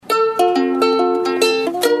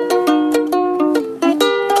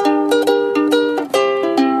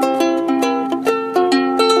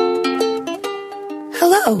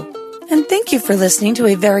for listening to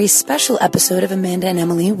a very special episode of Amanda and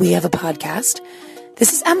Emily, We Have a Podcast.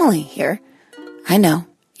 This is Emily here. I know,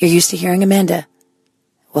 you're used to hearing Amanda.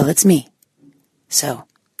 Well, it's me. So,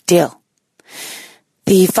 deal.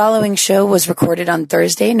 The following show was recorded on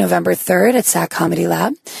Thursday, November 3rd at SAC Comedy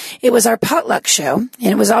Lab. It was our potluck show, and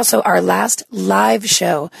it was also our last live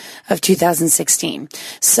show of 2016.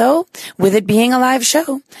 So, with it being a live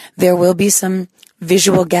show, there will be some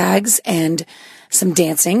visual gags and some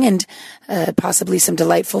dancing and possibly some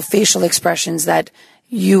delightful facial expressions that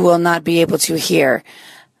you will not be able to hear.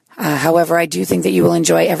 However, I do think that you will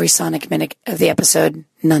enjoy every sonic minute of the episode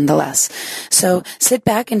nonetheless. So sit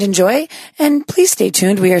back and enjoy, and please stay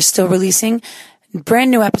tuned. We are still releasing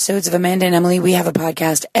brand new episodes of Amanda and Emily. We have a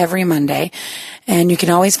podcast every Monday, and you can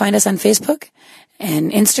always find us on Facebook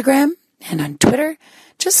and Instagram and on Twitter.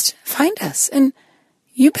 Just find us, and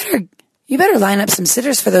you better line up some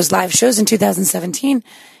sitters for those live shows in 2017.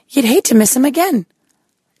 You'd hate to miss them again.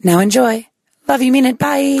 Now enjoy. Love you, mean it.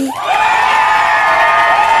 Bye.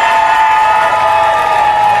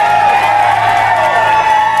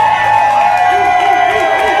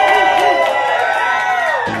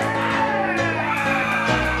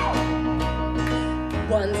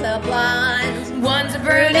 One's a blonde, one's a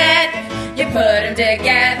brunette. You put them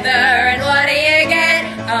together, and what do you get?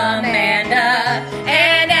 Amanda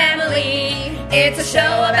and Emily. It's a show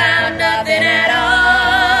about nothing at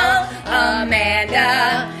all.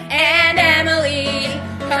 Amanda and Emily.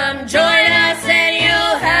 Come join us and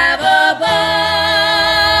you'll have a ball.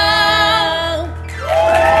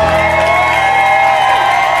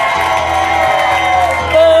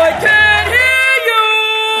 I can't hear you.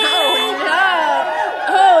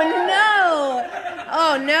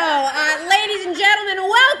 Oh no. Ladies and gentlemen,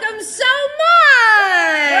 welcome so much.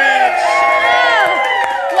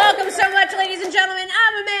 Welcome so much, ladies and gentlemen.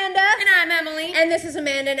 I'm Amanda. And I'm Emily. And this is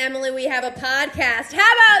Amanda and Emily. We have a podcast. How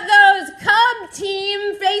about those Cub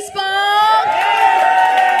Team Baseball?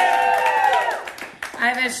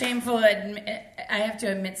 I have to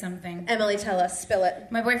admit something. Emily, tell us. Spill it.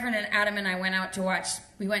 My boyfriend and Adam and I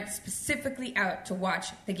went specifically out to watch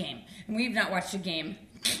the game. And we've not watched a game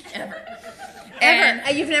ever.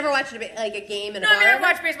 Ever? You've never watched a game in a bar? No, I've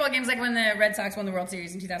watched baseball games like when the Red Sox won the World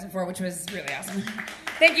Series in 2004, which was really awesome.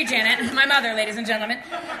 Thank you, Janet. My mother, ladies and gentlemen.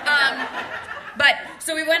 But,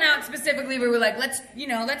 so we went out specifically, we were like, let's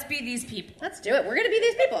be these people. Let's do it. We're going to be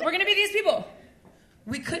these people. We're going to be these people.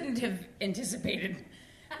 We couldn't have anticipated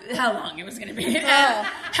how long it was going to be.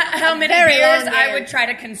 How many beers I would try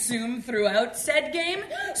to consume throughout said game.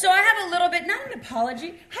 So I have a little bit, not an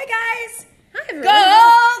apology. Hi, guys. Hi, everyone.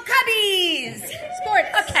 Go Cubbies! Sports.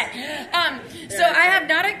 Okay. So I have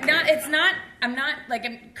I'm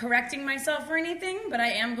correcting myself or anything, but I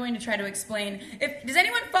am going to try to explain. Does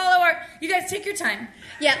anyone follow you guys take your time.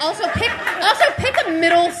 Yeah, also pick a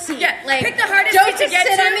middle seat. Yeah, pick the hardest don't seat to get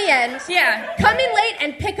sit to. on the end. Yeah. Come in late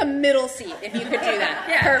and pick a middle seat if you could do that.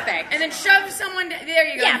 Yeah. Perfect. And then shove someone there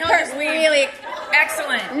you go. Yeah, Really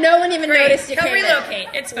excellent. No one even noticed you came relocate.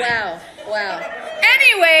 in. It's fine. Wow.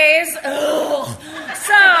 Anyways,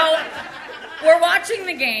 so we're watching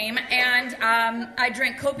the game, and I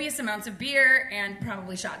drank copious amounts of beer and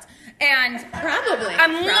probably shots. And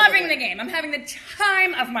I'm loving the game. I'm having the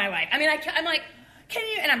time of my life. I mean, I'm like, can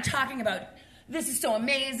you? And I'm talking about, this is so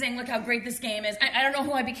amazing. Look how great this game is. I don't know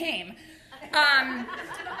who I became.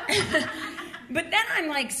 But then I'm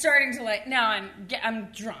like starting to now I'm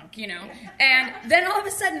drunk, and then all of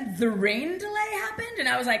a sudden the rain delay happened, and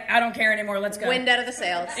I was like, I don't care anymore, let's go. Wind out of the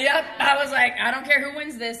sails. Yep, I was like, I don't care who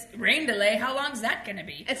wins this rain delay. How long's that gonna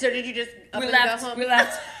be? And so did you just go home? We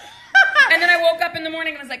left. And then I woke up in the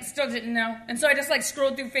morning and was like, still didn't know. And so I just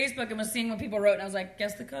scrolled through Facebook and was seeing what people wrote, and I was like,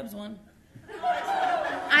 guess the Cubs won.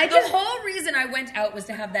 The whole reason I went out was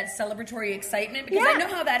to have that celebratory excitement, because I know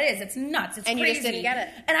how that is. It's nuts. It's crazy. You just didn't get it.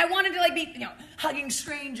 And I wanted to be, hugging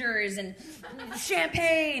strangers and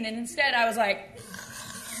champagne, and instead I was like,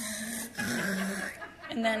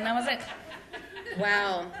 and then that was it.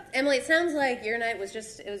 Wow. Emily, it sounds like your night was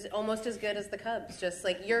it was almost as good as the Cubs. Just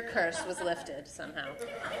your curse was lifted somehow.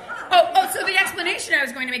 So the explanation I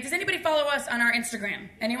was going to make, does anybody follow us on our Instagram?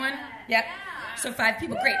 Anyone? Yep. So 5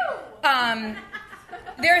 people, great.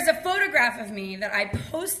 There's a photograph of me that I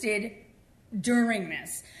posted during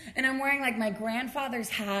this, and I'm wearing my grandfather's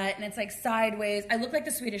hat, and it's sideways. I look like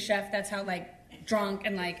the Swedish Chef. That's how drunk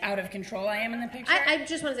and out of control I am in the picture. I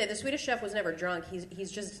just want to say the Swedish Chef was never drunk.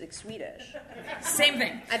 He's just Swedish. Same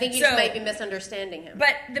thing. I think you just might be misunderstanding him.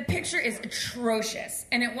 But the picture is atrocious,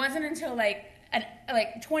 and it wasn't until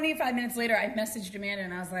 25 minutes later I messaged Amanda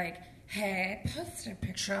and I was like, hey, post a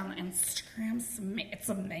picture on Instagram. It's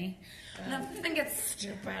a me. And I think it's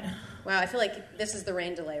stupid. Wow, I feel like this is the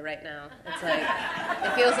rain delay right now. It's like,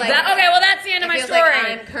 it feels like... okay, well, that's the end of my story.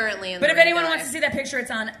 Like I'm currently in But the if rain anyone delay. wants to see that picture,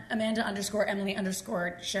 it's on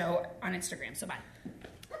Amanda_Emily_show on Instagram. So bye.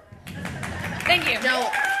 Thank you. No.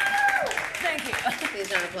 Thank you. Please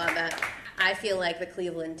don't applaud that. I feel like the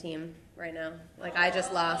Cleveland team right now. Like, I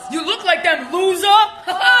just lost. You look like them, loser!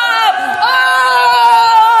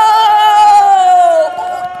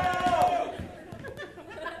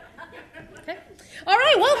 Okay. All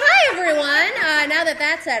right, well, hi, everyone. Now that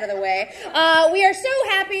that's out of the way, we are so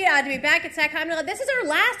happy to be back at SACCOM. This is our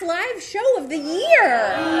last live show of the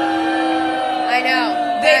year. I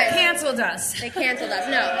know. They canceled us. They canceled us.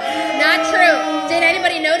 No, not true. Did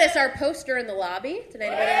anybody notice our poster in the lobby? Did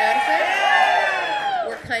anybody notice it?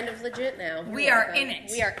 We're kind of legit now. We are in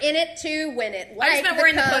it. We are in it to win it. Like I just meant we're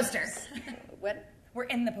in the poster. What? We're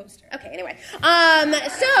in the poster. Okay, anyway. So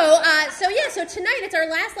tonight it's our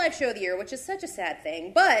last live show of the year, which is such a sad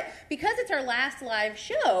thing. But because it's our last live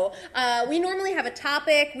show, we normally have a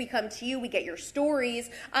topic. We come to you, we get your stories.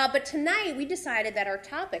 But tonight we decided that our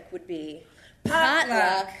topic would be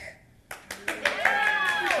potluck.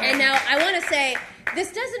 And now I want to say,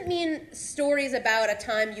 this doesn't mean stories about a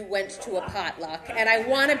time you went to a potluck, and I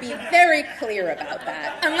want to be very clear about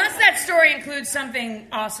that. Unless that story includes something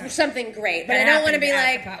awesome. Something great, but I don't want to be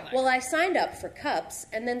like, well, I signed up for cups,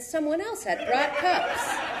 and then someone else had brought cups.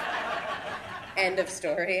 End of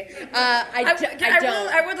story.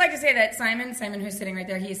 I would like to say that Simon, who's sitting right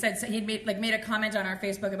there, he said he'd made a comment on our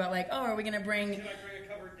Facebook about are we going to bring...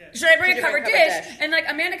 Should I bring a covered dish? And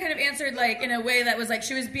Amanda kind of answered in a way that was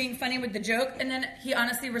she was being funny with the joke, and then he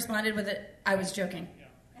honestly responded with it, I was joking.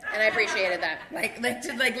 And I appreciated that.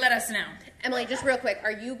 To let us know. Emily, just real quick,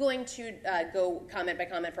 are you going to go comment by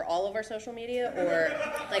comment for all of our social media, or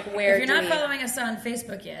where? If you're not following us on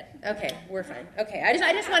Facebook yet, okay, we're fine. Okay, I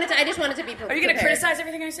just wanted to be prepared. Are you going to criticize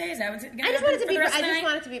everything I say? Is that what's going to happen? I just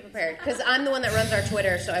wanted to be prepared because I'm the one that runs our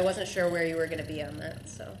Twitter, so I wasn't sure where you were going to be on that.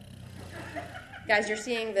 So. Guys, you're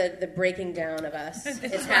seeing the breaking down of us. It's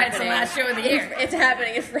why it's the last show of the year. It's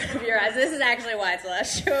happening in front of your eyes. This is actually why it's the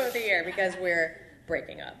last show of the year, because we're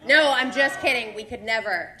breaking up. No, I'm just kidding. We could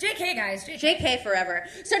never. JK, guys. JK forever.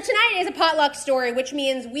 So tonight is a potluck story, which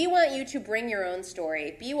means we want you to bring your own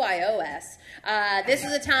story. BYOS. This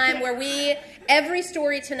is a time where every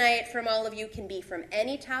story tonight from all of you can be from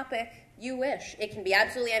any topic you wish. It can be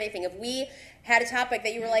absolutely anything. If we had a topic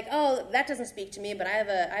that you were like, oh, that doesn't speak to me, but I have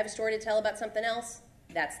a story to tell about something else,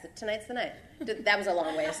 tonight's the night. That was a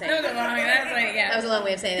long way of saying that. That was a long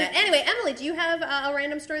way of saying that. Anyway, Emily, do you have a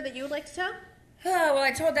random story that you would like to tell? Oh, well,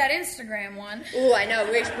 I told that Instagram one. Ooh, I know.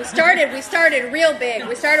 We started real big.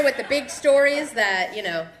 We started with the big stories that,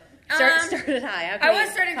 started high. I was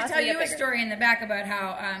starting to tell you a story in the back about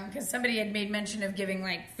how, because somebody had made mention of giving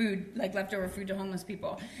food, leftover food to homeless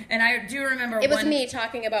people, and I do remember it was me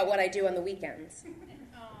talking about what I do on the weekends.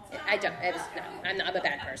 I'm a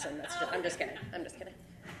bad person. I'm just kidding.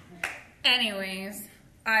 Anyways,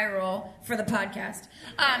 eye roll for the podcast.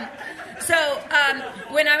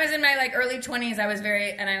 When I was in my early 20s, I was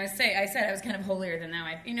I said I was kind of holier than thou.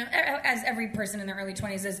 As every person in their early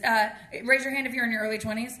 20s is. Raise your hand if you're in your early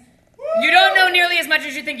 20s. You don't know nearly as much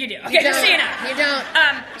as you think you do. Okay, just so you know.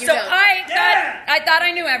 You don't. I thought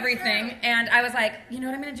I knew everything, and I was like, you know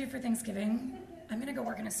what I'm going to do for Thanksgiving? I'm going to go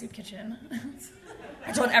work in a soup kitchen.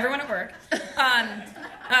 I told everyone at work.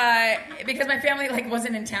 Because my family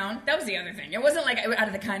wasn't in town. That was the other thing. It wasn't out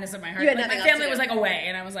of the kindness of my heart. My family was away,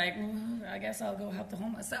 and I was like, I guess I'll go help the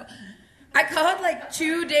homeless. So I called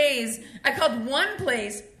 2 days. I called one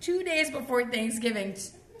place 2 days before Thanksgiving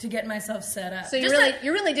to get myself set up. So you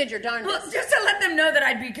really did your darndest. Well, just to let them know that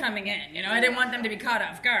I'd be coming in. I didn't want them to be caught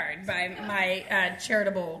off guard by my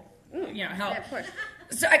charitable, help. Yeah, of course.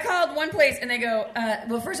 So I called one place, and they go,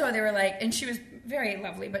 well, first of all, they were and she was very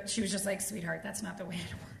lovely, but she was just sweetheart, that's not the way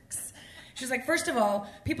it works. She was first of all,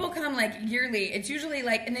 people come yearly. It's usually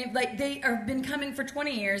and they have been coming for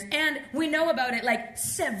 20 years, and we know about it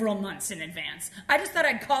several months in advance. I just thought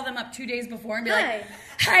I'd call them up 2 days before and be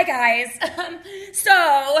hi guys.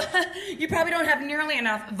 So you probably don't have nearly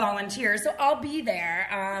enough volunteers, so I'll be there.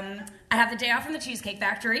 I have the day off from the Cheesecake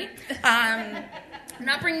Factory. I'm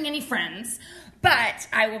not bringing any friends. But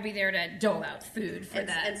I will be there to dole out food for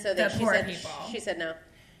the poor people. She said no.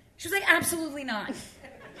 She was absolutely not.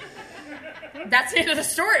 That's the end of the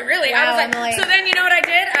story, really. Wow, I was so then you know what I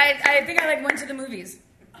did? I think I went to the movies.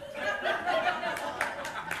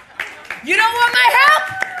 You don't want my help?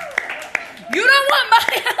 You don't want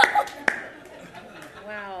my help?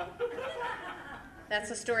 Wow. That's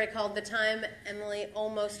a story called The Time Emily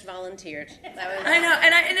Almost Volunteered. I know,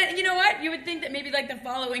 and you know what? You would think that maybe like the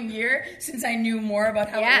following year, since I knew more about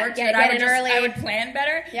how it works, I would plan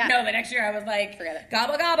better. Yeah. No, the next year I was like, forget it.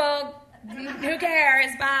 Gobble, gobble. Who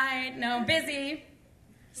cares? Bye. No, busy.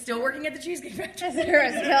 Still working at the Cheesecake Factory.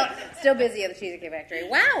 Still busy at the Cheesecake Factory.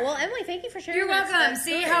 Wow. Well, Emily, thank you for sharing. You're welcome.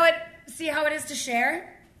 See how it is to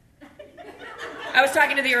share. I was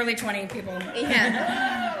talking to the early 20 people.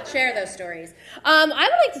 Yeah. Share those stories. I would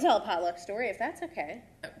like to tell a potluck story, if that's okay.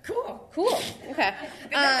 Cool. Okay.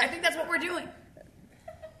 I think that's what we're doing.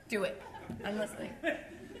 Do it. I'm listening.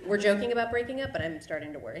 We're joking about breaking up, but I'm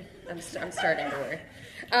starting to worry. I'm starting to worry.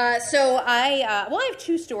 So I have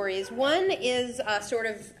two stories. One is sort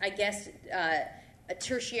of, I guess, a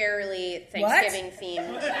tertiarily Thanksgiving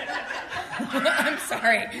themed. I'm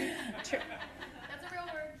sorry.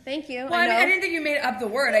 Thank you. Well, I didn't think you made up the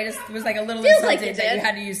word. I just was like a little insulted that you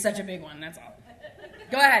had to use such a big one. That's all.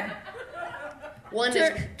 Go ahead. One is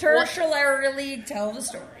tertiarily tell the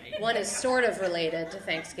story. One is sort of related to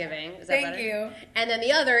Thanksgiving. Is that Thank you. And then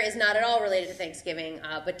the other is not at all related to Thanksgiving,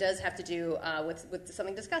 but does have to do with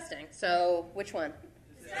something disgusting. So, which one?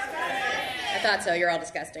 I thought so. You're all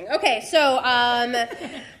disgusting. Okay, so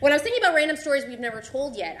when I was thinking about random stories we've never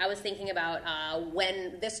told yet, I was thinking about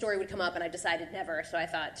when this story would come up, and I decided never, so I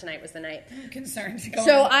thought tonight was the night. I'm concerned.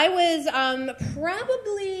 I was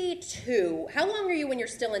probably 2. How long are you when you're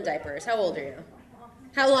still in diapers? How old are you?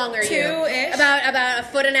 How long are you? 2-ish. About a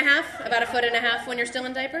foot and a half? About a foot and a half when you're still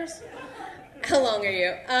in diapers? How long are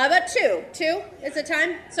you? About 2. 2 is the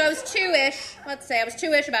time? So I was 2-ish. Let's say I was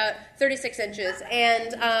 2-ish, about 36 inches.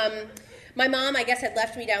 And my mom, I guess, had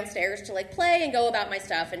left me downstairs to like play and go about my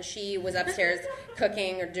stuff. And she was upstairs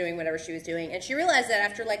cooking or doing whatever she was doing. And she realized that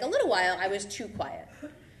after like a little while, I was too quiet.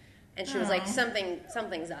 And she was like,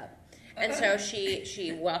 something's up. And so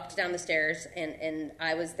she walked down the stairs, and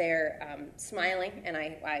I was there smiling, and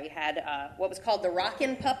I had what was called the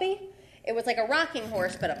rockin' puppy. It was like a rocking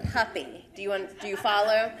horse, but a puppy. Do you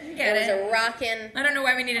follow? It was a rockin'. I don't know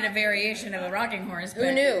why we needed a variation of a rocking horse.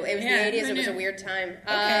 Who knew? It was the 80s. It was a weird time.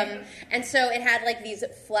 Okay. And so it had like these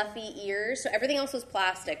fluffy ears. So everything else was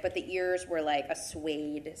plastic, but the ears were like a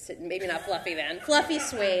suede. Maybe not fluffy then. Fluffy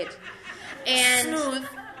suede. And smooth.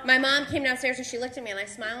 My mom came downstairs and she looked at me and I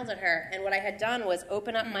smiled at her. And what I had done was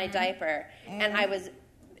open up my diaper and I was,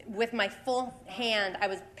 with my full hand, I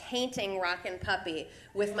was painting Rockin' Puppy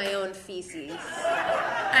with my own feces.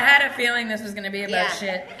 I had a feeling this was going to be about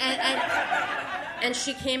shit. And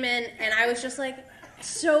she came in and I was just like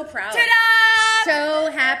so proud. Ta-da! So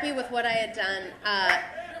happy with what I had done.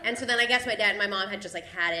 And so then I guess my mom had just like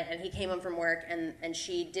had it, and he came home from work, and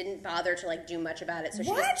she didn't bother to like do much about it. So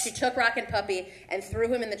she took Rockin' Puppy and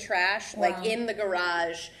threw him in the trash, like in the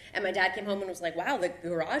garage. And my dad came home and was like, "Wow, the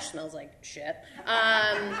garage smells like shit."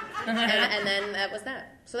 And then that was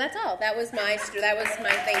that. So that's all. That was my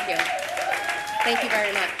thank you. Thank you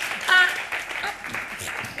very much.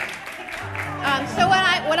 So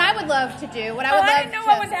what I would love to do, I didn't know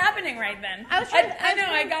what was happening right then.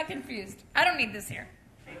 I got confused. I don't need this here.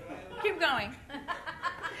 Keep going.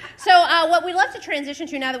 So what we'd love to transition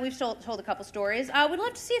to now that we've told a couple stories, we'd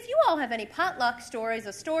love to see if you all have any potluck stories,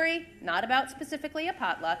 a story not about specifically a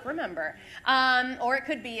potluck, remember, or it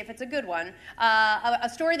could be, if it's a good one, a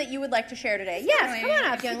story that you would like to share today. Yes, come on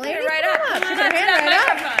up, young lady. Right up.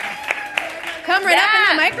 Come right up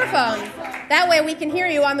in the microphone. That way we can hear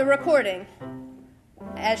you on the recording.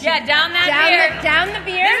 Down beer. Down the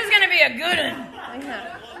beer. This is going to be a good one.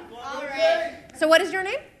 Yeah. All right. So what is your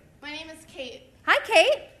name? My name is Kate. Hi,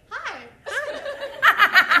 Kate. Hi.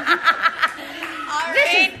 All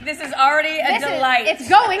right. This is already a delight. It's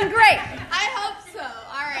going great. I hope so.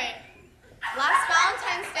 All right. Last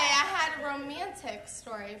Valentine's Day, I had a romantic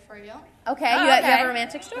story for you. Okay, you have a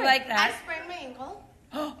romantic story. I like that. I sprained my ankle.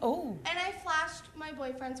 Oh. And I flashed my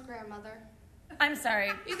boyfriend's grandmother. I'm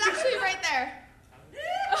sorry. He's actually right there.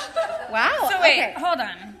 Wow. So wait, hold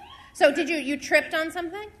on. So did you tripped on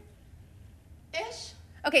something? Ish.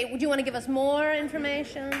 Okay, do you want to give us more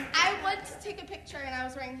information? I went to take a picture and I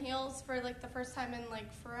was wearing heels for like the first time in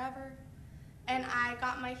like forever. And I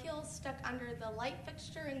got my heels stuck under the light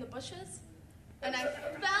fixture in the bushes. And I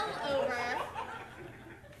fell over.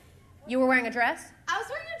 You were wearing a dress? I was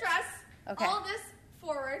wearing a dress. Okay. All this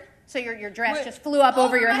forward. So your dress just flew up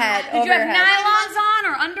over your head. Did you have nylons on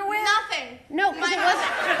or underwear? Nothing. No, because it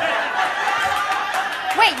wasn't.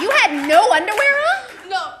 Wait, you had no underwear on?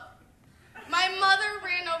 No. My mother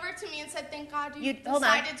ran over to me and said, "Thank God you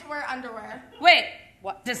decided to wear underwear." Wait.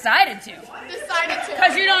 What? Decided to. Decided to.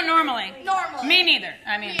 Because you don't normally. Normally. Me neither.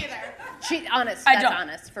 I mean. Me either. Honest. I That's don't.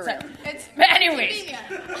 honest, for real. It's But anyways.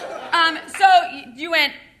 convenient. So you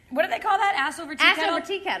went, what do they call that? Ass over tea Ass kettle? over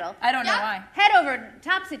tea kettle. I don't know Yeah. why. Head over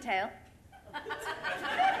topsy tail.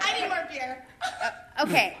 I need more beer.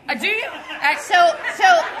 Okay. Do you? So,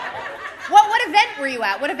 what event were you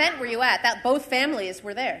at? What event were you at? That both families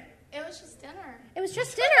were there. It was just dinner. It was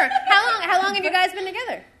just dinner. How long have you guys been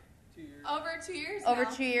together? Over 2 years Over now.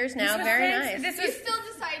 2 years now. was Very fancy. nice. This He was still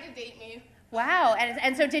decided to date me. Wow.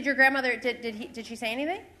 And so did your grandmother? Did she say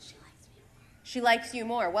anything? She likes me. She likes you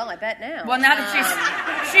more. Well, I bet now. well, now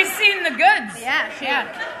that she's seen the goods.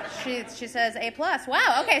 Yeah, she says A+.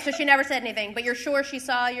 Wow. Okay, so she never said anything, but you're sure she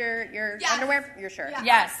saw your Yes. underwear? You're sure. Yeah,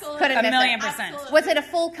 Yes. absolutely. Couldn't A miss million it. percent. Absolutely. Was it a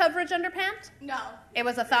full coverage underpant? No. It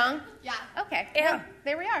was a thong? Yeah. Okay. Ew. Well,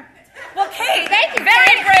 there we are. Well, Kate, Thank you, very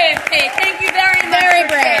Kate. brave, Kate. Thank you very much Very for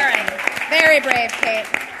brave. sharing. Very brave, Kate.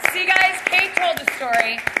 See, guys, Kate told a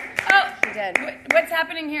story. Oh, She did. What's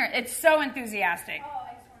happening here? It's so enthusiastic.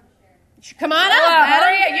 Come on Hello, up, how are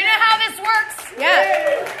Adam. you? You know how this works.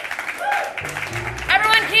 Yeah.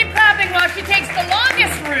 Everyone keep clapping while she takes the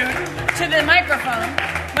longest route to the microphone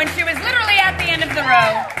when she was literally at the end of the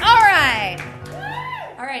row. All right.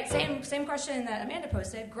 All right, same question that Amanda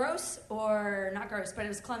posted. Gross or not gross, but it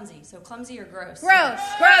was clumsy. So clumsy or gross? Gross.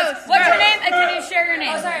 What's your name? Can you share your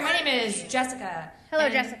name? Oh, sorry. My name is Jessica. Hello,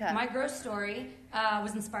 And Jessica. My gross story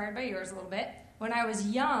was inspired by yours a little bit. When I was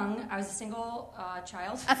young, I was a single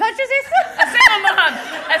child. I thought you A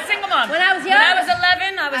said single mom. When I was young, When I was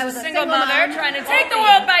 11, I was a single mother mom. trying to take the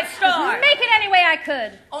world by storm. Make it any way I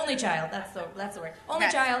could. Only child. That's the word. Only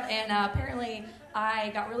Okay. child. And apparently, I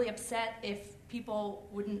got really upset if people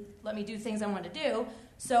wouldn't let me do things I wanted to do.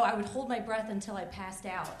 So I would hold my breath until I passed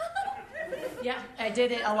out. Yeah, I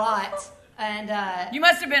did it a lot. And You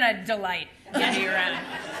must have been a delight to be around.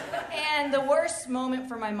 And the worst moment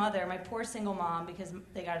for my mother, my poor single mom, because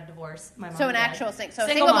they got a divorce. My mom So an died. actual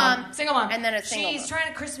single mom. Single mom. And then a single She's mom. trying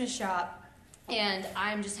to Christmas shop, and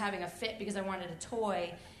I'm just having a fit because I wanted a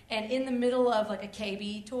toy. And in the middle of like a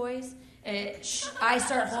KB Toys, I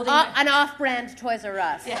start holding An off-brand Toys R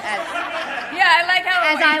Us, Yeah. Yeah, I like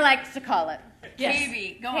how as I like to call it. Yes.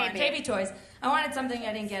 KB, go on. KB Toys. I wanted something,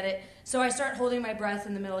 I didn't get it. So I start holding my breath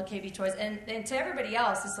in the middle of KB Toys. And to everybody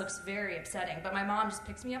else, this looks very upsetting. But my mom just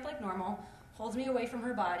picks me up like normal, holds me away from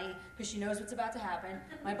her body because she knows what's about to happen.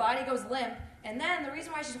 My body goes limp. And then the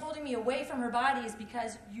reason why she's holding me away from her body is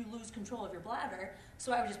because you lose control of your bladder.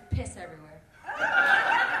 So I would just piss everywhere.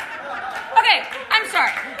 Okay, I'm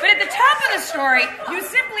sorry, but at the top of the story, you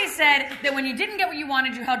simply said that when you didn't get what you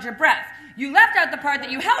wanted, you held your breath. You left out the part that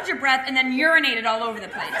you held your breath and then urinated all over the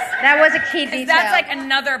place. That was a key detail. That's like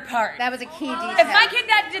another part. That was a key detail. If my kid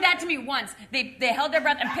did that to me once, they held their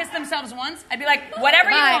breath and pissed themselves once, I'd be like, whatever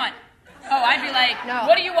you Bye. want. Oh, I'd be like, No.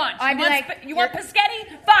 what do you want? I'd be like, you want Piscetti?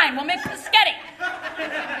 Fine, we'll make Piscetti.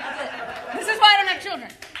 This is why I don't have children.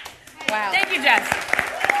 Wow. Thank you, Jess.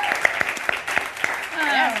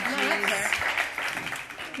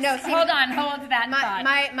 No, see, Hold on to that thought.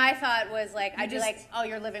 my thought was like, I'd be just- like, oh,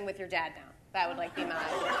 you're living with your dad now. That would like be my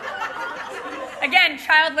Again,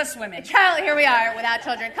 childless women. child. Here we are without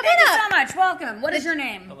children. Come Thank you on so up. much. Welcome. What is your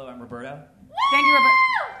name? Hello, I'm Roberto. Thank you,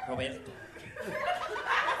 Robert. Robert.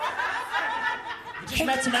 We just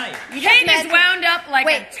met tonight. You just Kate met- is wound up like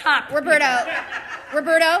Wait, a top. Roberto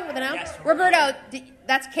with an O? Yes, Roberto,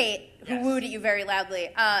 that's Kate who Yes. wooed at you very loudly.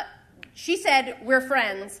 She said we're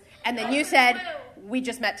friends, and then you said we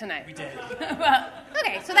just met tonight. We did. Well,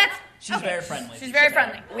 Okay, so that's She's okay. very friendly. she's very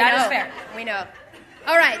friendly. We That is know. fair. We know.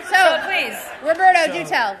 All right, So so please. Roberto, So, do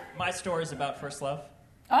tell. My story is about first love.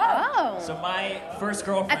 Oh, So my first a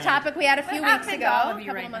girlfriend. topic we had a few How weeks big ago, all of a you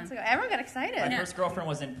couple right of months now? ago. Everyone got excited. My first girlfriend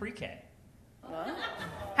was in pre-K.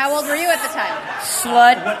 How old were you at the time?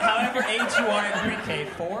 Slut. However age you are in pre-K,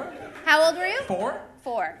 4? How old were you? 4?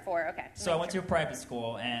 4. Okay. So I went to a private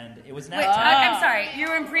school, and it was nap Wait, time. I'm sorry. You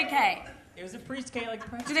were in pre-K. It was a pre-K like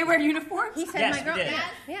private. Do they wear uniforms? He said Yes, my girl. we did.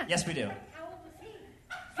 Yeah. Yes, we do.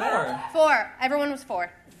 4. 4. Everyone was 4.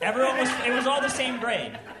 Everyone was. It was all the same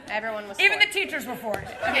grade. Everyone was. Even 4. the teachers were for it.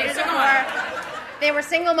 Okay, Teachers so were come on. 4. They were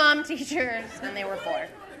single mom teachers, and they were 4.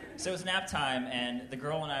 So it was nap time, and the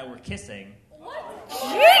girl and I were kissing.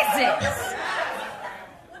 Jesus.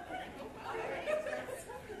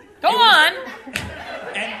 Go on.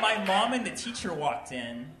 And my mom and the teacher walked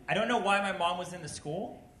in. I don't know why my mom was in the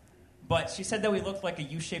school, but she said that we looked like a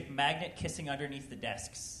U-shaped magnet kissing underneath the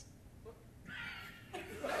desks.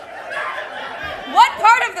 What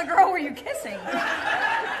part of the girl were you kissing?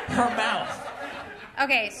 Her mouth.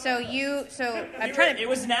 Okay, so I'm trying to It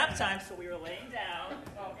was nap time, so we were laying down.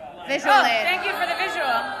 visual Oh, aid. thank you for the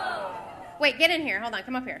visual. Wait, get in here. Hold on,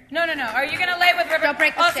 come up here. No. Are you going to lay with River? Don't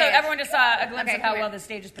break the Also, stage. everyone just saw a glimpse Okay, of how come here. well the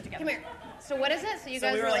stage is put together. Come here. So what is it? So you So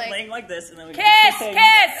guys we were like laying like this, and then we Kiss, kiss,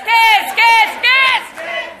 kiss, kiss,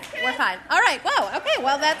 kiss. we're fine. All right. Whoa. Okay.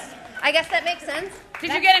 Well, I guess that makes sense.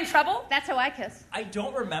 Did you get in trouble? That's how I kiss. I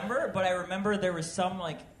don't remember, but I remember there was some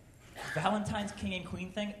like Valentine's King and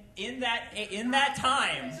Queen thing in that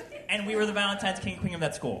time, and we were the Valentine's King and Queen of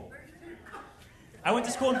that school. I went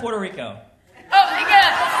to school in Puerto Rico. Oh,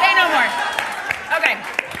 say no more. Okay.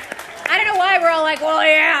 I don't know why we're all like, well,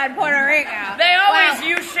 yeah, in Puerto Rico. They always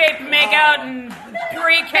U-shaped make out in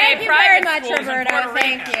pre-K Thank you private very much, schools in Roberta. Puerto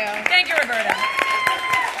Thank Rico. you. Thank you, Roberta.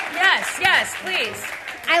 Yes, please.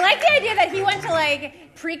 I like the idea that he went to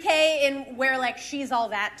like pre-K in where like She's All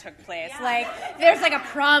That took place. Yeah. Like there's like a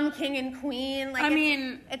prom king and queen. Like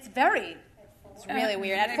it's really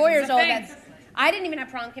weird. At 4 years old, I didn't even have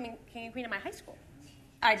prom king and queen in my high school.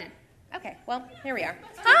 I did. Okay, well here we are.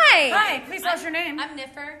 Hi. Hi. Please tell us your name. I'm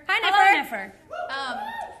Niffer. Hi, Hello, Niffer. Niffer.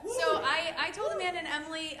 So I told Amanda and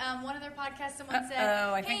Emily, one of their podcasts, someone said,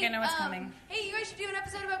 Oh, I think I know what's coming. Hey, you guys should do an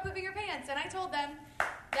episode about pooping your pants. And I told them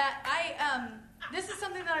that this is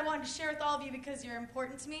something that I wanted to share with all of you because you're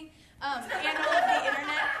important to me. And all of the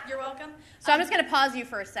internet, you're welcome. So I'm just going to pause you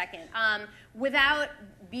for a second. Without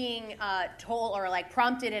being told or like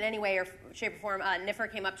prompted in any way or shape or form,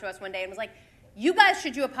 Niffer came up to us one day and was like, you guys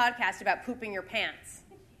should do a podcast about pooping your pants.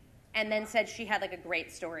 And then said she had like a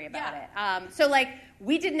great story about it. So like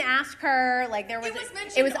we didn't ask her. Like it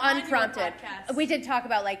was unprompted. We did talk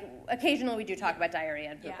about like occasionally we do talk about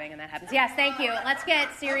diarrhea and pooping, and that happens. Yes, thank you. Let's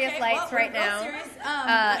get serious lights right now.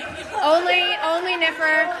 Only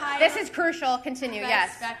Niffer. This is crucial. Continue.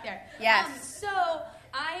 Yes. Back there. Yes. So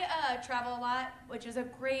I travel a lot, which is a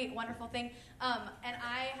great, wonderful thing. And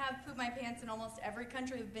I have pooped my pants in almost every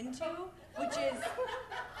country I've been to, which is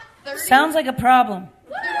 30. Sounds like a problem.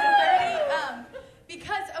 30.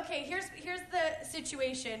 Because, okay, here's the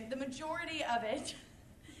situation. The majority of it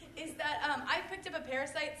is that I picked up a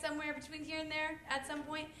parasite somewhere between here and there at some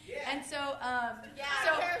point. Yeah. And so,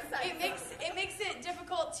 it makes it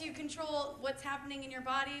difficult to control what's happening in your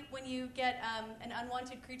body when you get an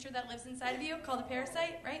unwanted creature that lives inside of you called a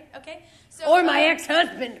parasite, right? Okay. So, or my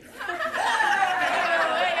ex-husband.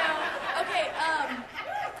 Okay.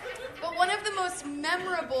 But one of the most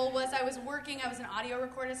memorable was I was an audio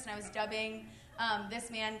recordist, and I was dubbing this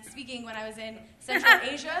man speaking when I was in Central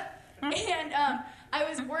Asia. And I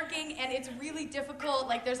was working, and it's really difficult.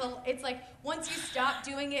 Like it's like once you stop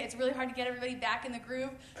doing it, it's really hard to get everybody back in the groove.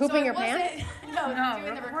 Pooping your pants? No,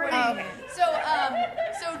 doing the recording. Oh, okay.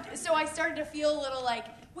 So I started to feel a little like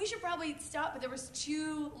we should probably stop, but there was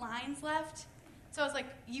 2 lines left. So I was like,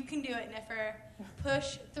 "You can do it, Niffer.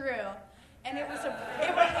 Push through." And and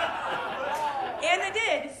I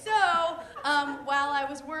did. So while I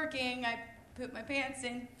was working, I pooped my pants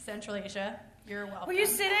in Central Asia. You're welcome. Were you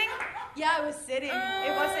sitting? Yeah, I was sitting.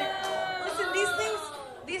 It wasn't. Listen,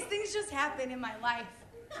 these things just happen in my life.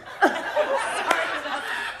 Sorry about that.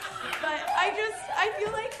 But I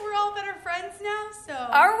feel like we're all better friends now. So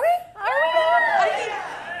Are we?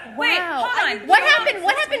 Wait, hold on. What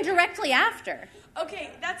happened directly after?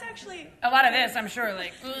 Okay, that's actually a lot of this, I'm sure.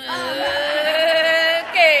 Like, okay,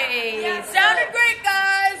 yeah, sounded great,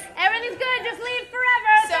 guys. Everything's good. Just leave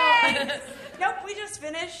forever. So, nope, we just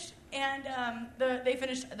finished, and they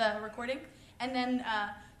finished the recording, and then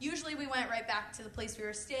usually we went right back to the place we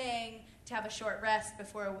were staying to have a short rest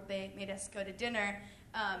before they made us go to dinner.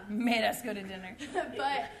 Made us go to dinner.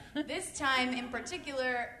 But this time in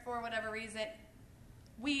particular, for whatever reason,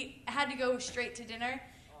 we had to go straight to dinner,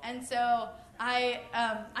 and so I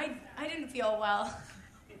didn't feel well.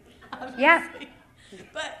 Yeah.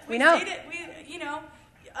 But we know. Did it.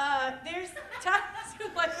 There's times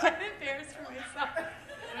when like, I'm embarrassed for myself.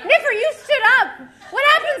 Niffer, you stood up. What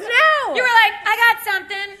happens now? You were like, I got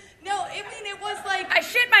something. No, I mean it was like I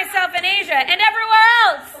shit myself in Asia and everywhere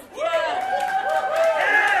else.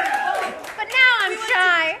 But now I'm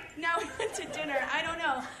shy. Now we went to dinner. I don't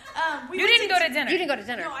know. You didn't go to dinner. You didn't go to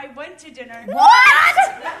dinner. No, I went to dinner. What?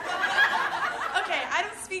 Okay, I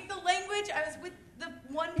don't speak the language. I was with the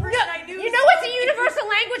one person I knew. You know what's a universal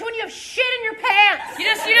language when you have shit in your pants? You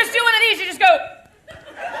just do one of these. You just go.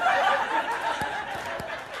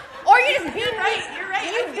 Or you just be You're right.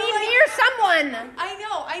 You be near someone. I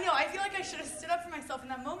know. I feel like I should have stood up for myself in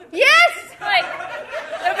that moment. Yes. Like for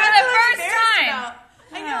the first time.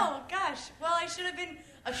 I know. Gosh. Well, I should have been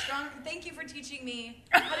a strong. Thank you for teaching me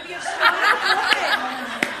how to be a strong woman.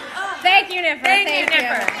 Thank you, Niffer. Thank you,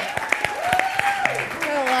 Niffer.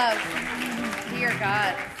 So love. Dear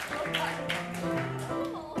God.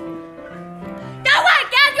 Now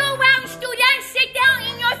what? Gather around, students. Sit down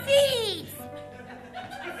in your seats.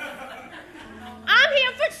 I'm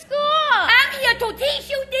here for school. I'm here to teach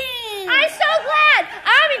you things. I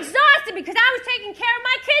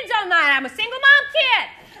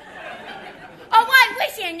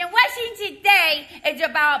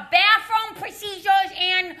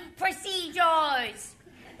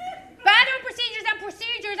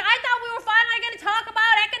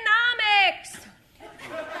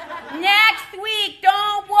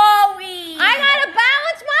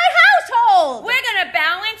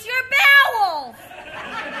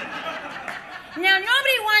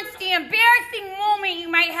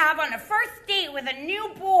on a first date with a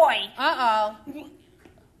new boy. Uh-oh.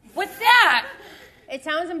 What's that? It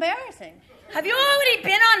sounds embarrassing. Have you already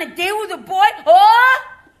been on a date with a boy? Oh?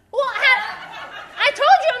 Well, I told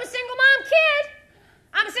you I'm a single mom kid.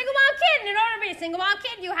 I'm a single mom kid, and in order to be a single mom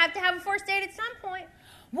kid, you have to have a first date at some point.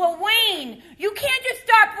 Well, Wayne, you can't just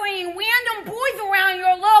start bringing random boys around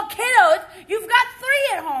your little kiddos. You've got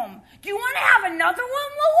 3 at home. Do you want to have another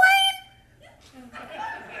one, Lil Wayne?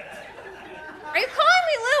 Are you calling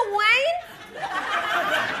me Lil Wayne?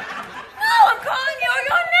 No, I'm calling you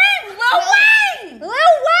your name, Lil Wayne.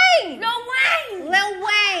 Lil Wayne. Lil Wayne. Lil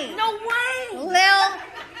Wayne. Lil Wayne. Lil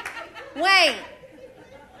Wayne.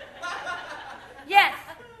 Yes.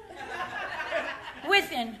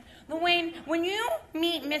 Listen, Lil Wayne, when you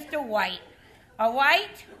meet Mr. White, all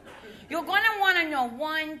right, you're going to want to know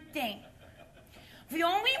one thing. The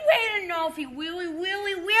only way to know if he really,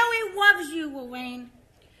 really, really loves you, Lil Wayne,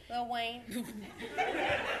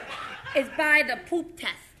 is by the poop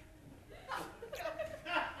test.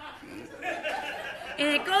 And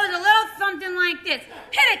it goes a little something like this.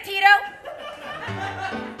 Hit it, Tito.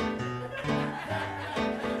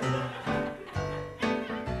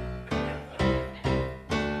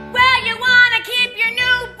 Well, you want to keep your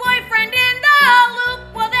new boyfriend in the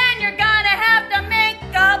loop? Well, then you're going to have to make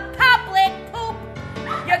a public poop.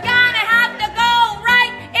 You're going to have to go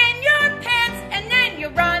right in your pants, and then you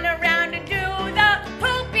run around and do the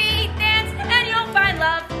poopy dance, and you'll find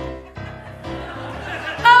love.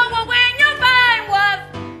 Oh, well, when you find love,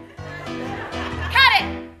 cut it.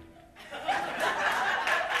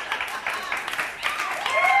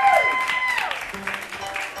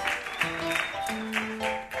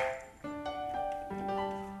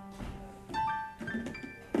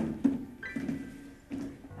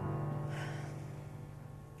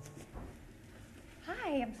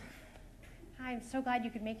 Hi, I'm so glad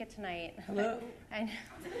you could make it tonight. Hello.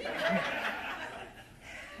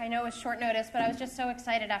 I know it was short notice, but I was just so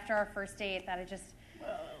excited after our first date that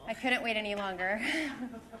I couldn't wait any longer.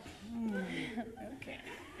 Okay.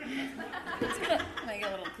 Let's get a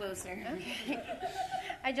little closer. Okay.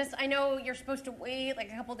 I know you're supposed to wait like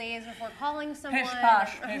a couple days before calling someone. Pish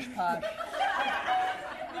posh, pish posh.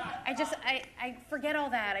 I forget all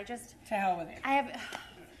that. To hell with it.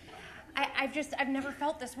 I've never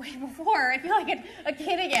felt this way before. I feel like a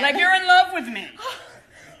kid again. Like you're in love with me.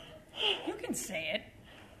 You can say it.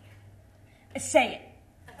 Say it.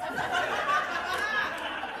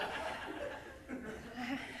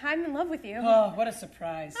 I'm in love with you. Oh, what a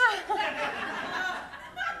surprise.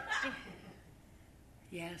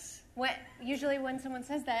 Yes. Usually when someone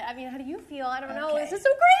says that, I mean, how do you feel? I don't know. Okay. This is so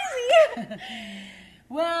crazy.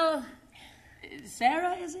 Well,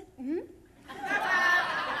 Sarah, is it? Mm-hmm.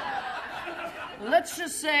 Let's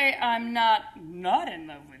just say I'm not in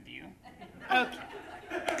love with you. Okay.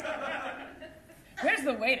 Where's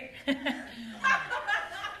the waiter?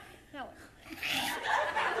 No.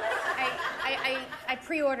 I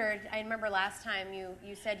pre-ordered. I remember last time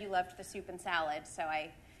you said you loved the soup and salad, so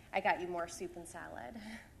I got you more soup and salad.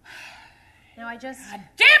 Now I just... God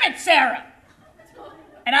damn it, Sarah!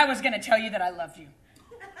 And I was going to tell you that I loved you.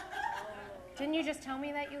 Didn't you just tell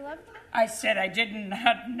me that you loved me? I said I did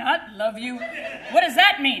not love you. What does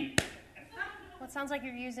that mean? Well, it sounds like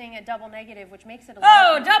you're using a double negative, which makes it a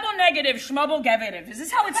Oh, little... double negative, schmubble negative. Is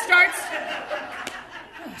this how it starts?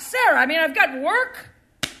 Oh, Sarah, I mean, I've got work.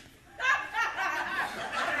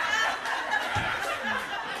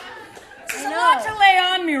 There's a lot to lay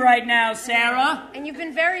on me right now, Sarah. And you've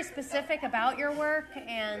been very specific about your work,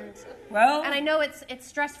 and I know it's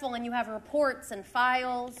stressful, and you have reports and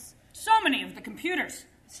files. So many of the computers.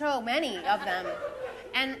 So many of them.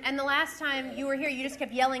 And the last time you were here, you just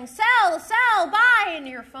kept yelling, sell, buy, into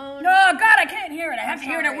your phone. Oh, God, I can't hear it. I have to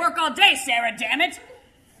hear it at work all day, Sarah, damn it.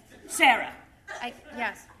 Sarah.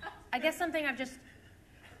 Yes. I guess something I've just...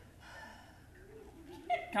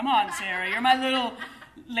 Come on, Sarah. You're my little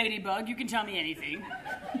ladybug. You can tell me anything.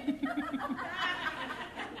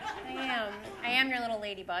 I am your little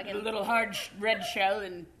ladybug. The little hard red shell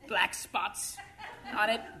and black spots on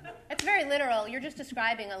it. It's very literal. You're just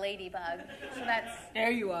describing a ladybug. So that's...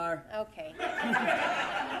 There you are. Okay.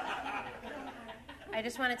 I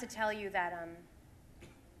just wanted to tell you that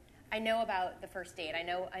I know about the first date. I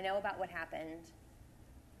know about what happened.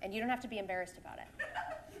 And you don't have to be embarrassed about it.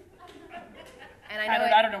 And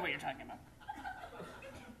I don't know what you're talking about.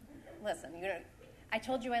 Listen, I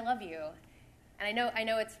told you I love you. And I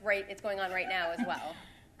know it's going on right now as well.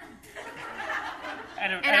 I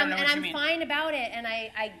don't know what you mean. And I'm fine about it, and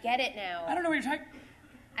I get it now. I don't know what you're talking...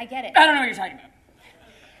 I get it. I don't know what you're talking about.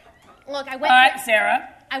 Look, All right, Sarah.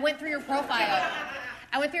 I went through your profile,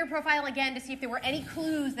 I went through your profile again to see if there were any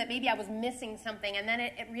clues that maybe I was missing something, and then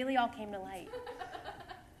it really all came to light.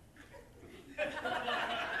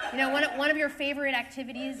 You know, one of your favorite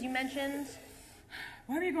activities you mentioned?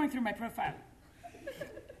 Why are you going through my profile?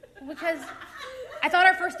 Because I thought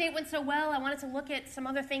our first date went so well, I wanted to look at some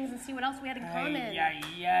other things and see what else we had in common.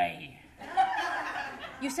 Ay.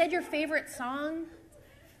 You said your favorite song?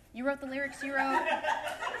 You wrote the lyrics you wrote?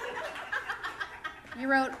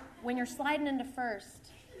 You wrote, when you're sliding into first.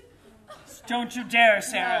 Don't you dare,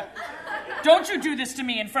 Sarah. No. Don't you do this to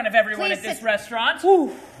me in front of everyone Please at this restaurant.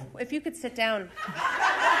 Ooh, if you could sit down.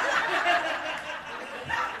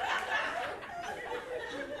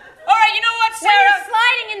 All right, you know what, Sarah? When you're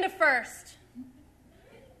sliding into first.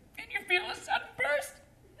 And you feel a sudden burst.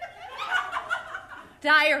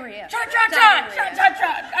 Diarrhea. Cha.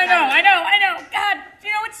 I know. God, you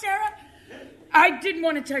know what, Sarah? I didn't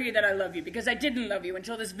want to tell you that I love you because I didn't love you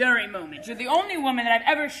until this very moment. You're the only woman that I've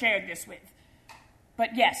ever shared this with.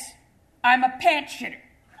 But yes, I'm a pants shitter.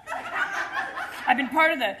 I've been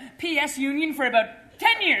part of the PS union for about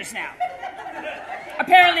 10 years now.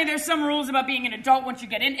 Apparently there's some rules about being an adult once you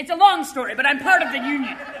get in. It's a long story, but I'm part of the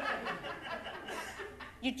union.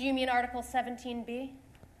 Do you mean Article 17B?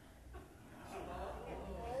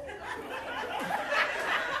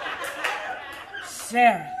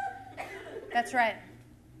 Sarah. That's right.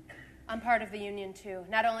 I'm part of the union, too.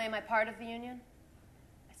 Not only am I part of the union,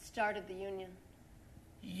 I started the union.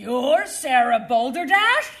 You're Sarah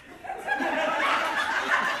Boulderdash?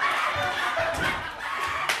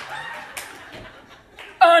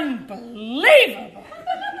 Unbelievable!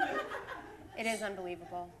 It is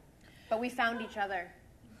unbelievable. But we found each other.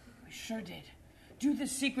 We sure did. Do the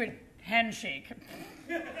secret handshake.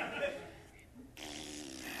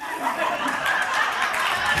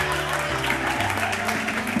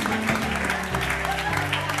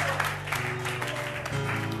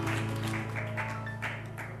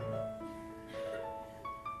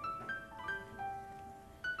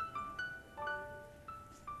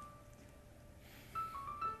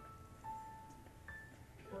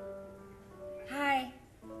 Hi.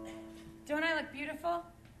 Don't I look beautiful?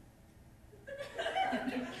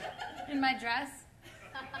 In my dress?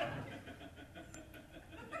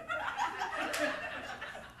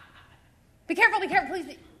 Be careful,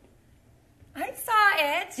 please. I saw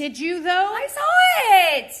it. Did you, though? I saw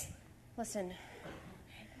it. Listen,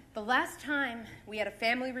 the last time we had a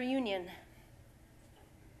family reunion,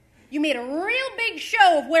 you made a real big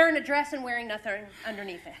show of wearing a dress and wearing nothing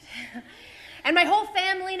underneath it. And my whole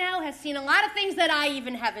family now has seen a lot of things that I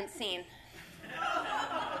even haven't seen.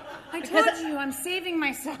 I told you, I'm saving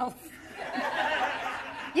myself.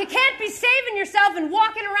 You can't be saving yourself and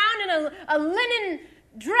walking around in a linen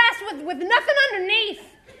dress with nothing underneath.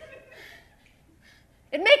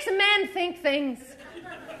 It makes a man think things.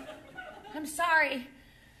 I'm sorry.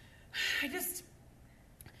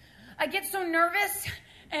 I get so nervous,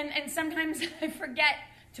 and sometimes I forget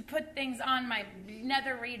to put things on my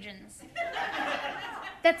nether regions.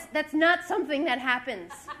 That's not something that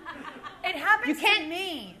happens. It happens to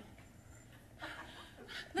me.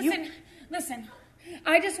 Listen.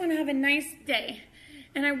 I just want to have a nice day,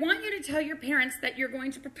 and I want you to tell your parents that you're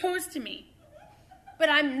going to propose to me. But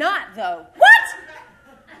I'm not, though. What?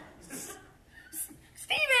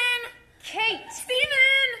 Steven! Kate!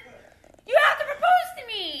 Steven! You have to propose to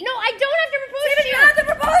me! No, I don't have to propose to you! You have to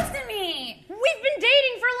propose to me! We've been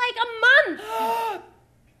dating for like a month!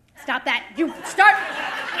 Stop that. You start...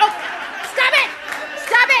 Oh, stop it!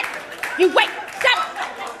 Stop it! You wait! Stop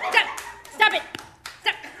it!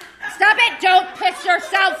 Stop it! Don't piss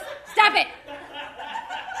yourself! Stop it!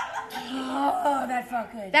 Oh, that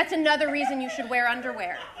felt good. That's another reason you should wear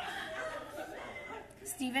underwear.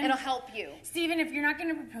 Steven? It'll help you. Steven, if you're not going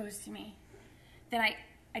to propose to me, then I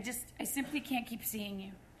simply can't keep seeing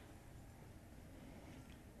you.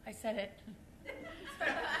 I said it.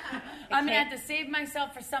 I'm going to have to save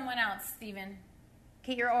myself for someone else, Steven.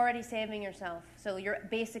 Kate, you're already saving yourself. So you're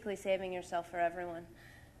basically saving yourself for everyone.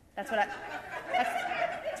 That's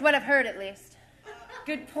what I've heard, at least.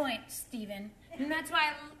 Good point, Steven. And that's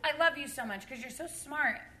why I love you so much, because you're so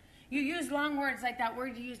smart. You use long words like that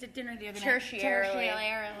word you used at dinner the other night.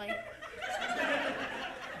 Tertiarily.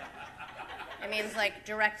 It means, like,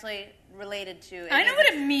 directly related to... I know what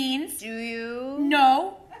it means. Do you?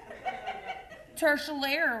 No.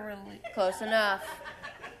 Tertiarily. Close enough.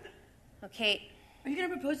 Oh, Kate. Are you going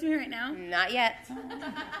to propose to me right now? Not yet.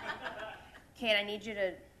 Kate, I need you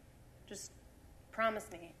to just promise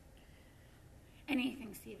me.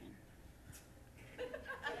 Anything, Steven.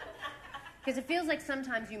 Because it feels like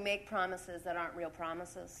sometimes you make promises that aren't real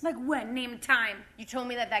promises. Like when? Name a time. You told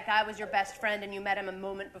me that guy was your best friend and you met him a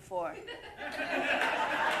moment before.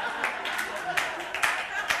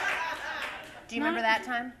 Do you remember that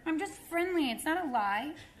time? I'm just friendly. It's not a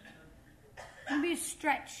lie. Maybe a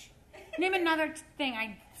stretch. Name another thing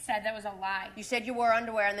I said that was a lie. You said you wore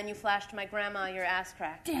underwear and then you flashed my grandma your ass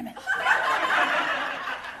crack. Damn it.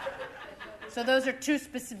 So those are two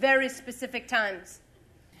very specific times.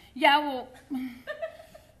 Yeah, well...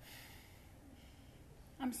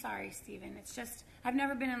 I'm sorry, Steven. It's just, I've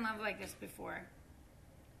never been in love like this before.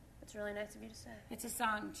 It's really nice of you to say. It's a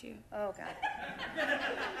song, too. Oh, God.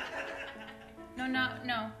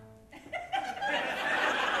 No.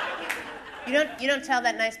 You don't tell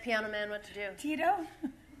that nice piano man what to do. Tito?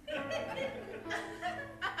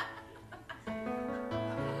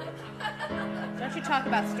 Don't you talk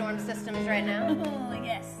about storm systems right now? Oh,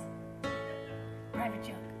 yes. Private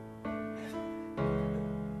joke.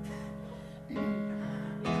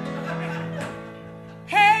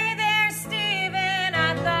 Hey there, Steven,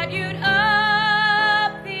 I thought you'd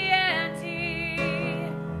up the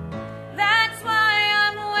ante. That's why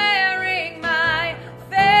I'm wearing my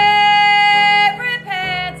favorite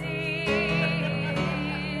panties.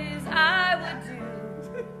 I would do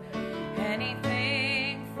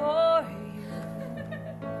anything for you,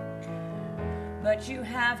 but you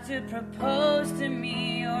have to propose to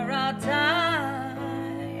me or I'll die.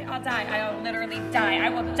 I'll die. I'll literally die. I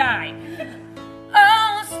will die.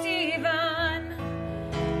 Oh, Steven,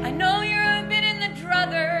 I know you're a bit in the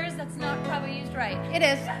druthers. That's not probably used right. It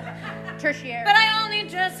is. Tertiary. But I only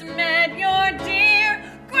just met your dear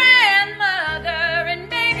grandmother, and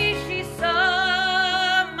maybe she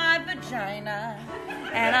saw my vagina,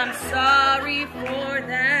 and I'm sorry for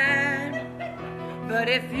that. But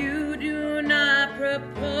if you do not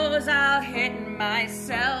propose, I'll hit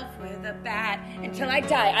myself with a bat until I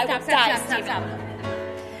die. I will die, Steven.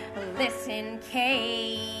 Listen,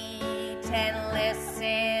 Kate, and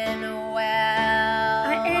listen well.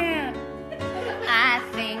 I am. I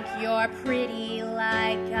think you're pretty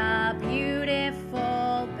like a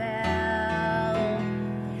beautiful belle.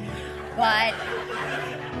 But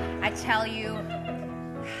I tell you,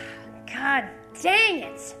 God dang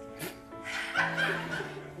it.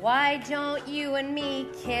 Why don't you and me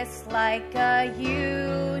kiss like a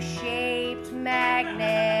U-shaped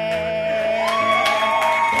magnet?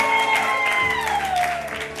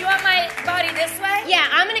 Do you want my body this way? Yeah,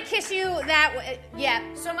 I'm gonna kiss you that way. Yeah.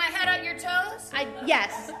 So my head on your toes?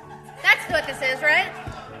 Yes. That's what this is, right?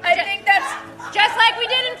 I think that's just like we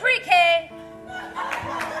did in pre-K.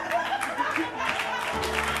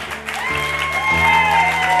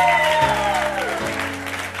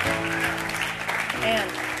 Man,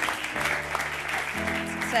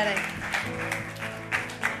 it's upsetting.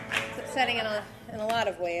 It's upsetting in a lot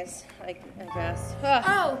of ways, I guess.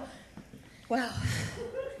 Oh. Wow.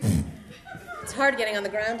 It's hard getting on the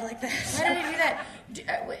ground like that. Why did I do that?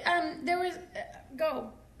 There was...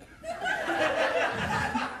 go.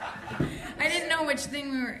 I didn't know which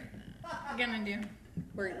thing we were gonna do.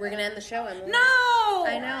 We're gonna end the show, Emily. No!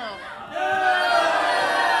 I know.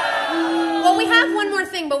 Well, we have one more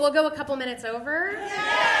thing, but we'll go a couple minutes over.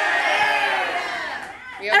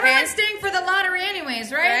 You okay? Everyone's staying for the lottery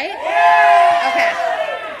anyways, right? Okay.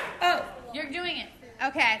 Oh, you're doing it.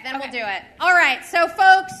 Okay, then we'll do it. All right, so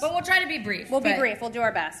folks... But we'll try to be brief. We'll be brief. We'll do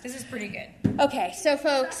our best. This is pretty good. Okay, so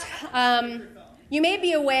folks, you may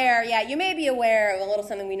be aware of a little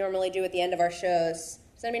something we normally do at the end of our shows.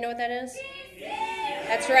 Does anybody know what that is?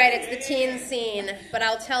 That's right, it's the teen scene. But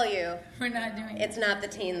I'll tell you, we're not doing it. It's not the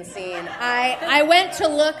teen scene. I went to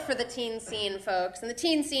look for the teen scene, folks. And the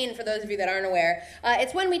teen scene, for those of you that aren't aware,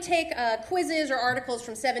 it's when we take quizzes or articles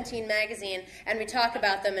from 17 magazine and we talk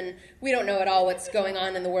about them, and we don't know at all what's going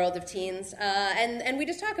on in the world of teens. And we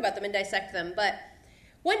just talk about them and dissect them. But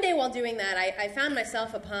one day while doing that, I found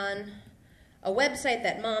myself upon a website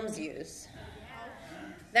that moms use.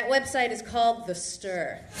 That website is called The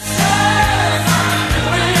Stir.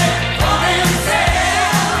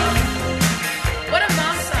 What a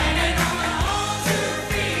mom song.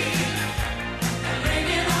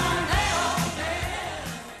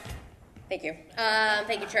 Thank you.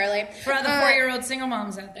 Thank you, Charlie. For the 4-year-old single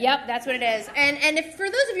moms out there. Yep, that's what it is. And if, for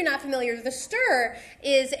those of you not familiar, The Stir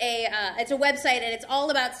is it's a website, and it's all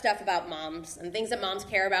about stuff about moms and things that moms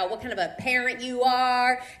care about, what kind of a parent you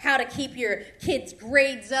are, how to keep your kids'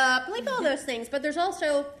 grades up, like all those things. But there's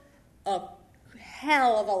also a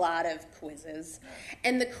hell of a lot of quizzes.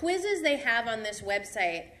 And the quizzes they have on this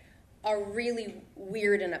website are really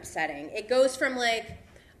weird and upsetting. It goes from like,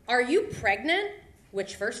 are you pregnant?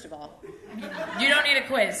 Which, first of all, You don't need a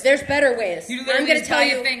quiz. there's better ways. You I'm literally going to just tell buy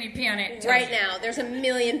you a thing, you pee on it. right now. There's a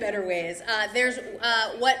million better ways. There's it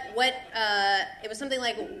was something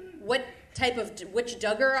like, which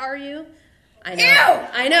Duggar are you? I know. Ew!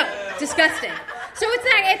 I know. Disgusting. So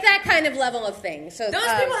it's that kind of level of thing. So Those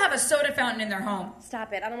people have a soda fountain in their home.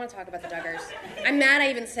 Stop it. I don't want to talk about the Duggars. I'm mad I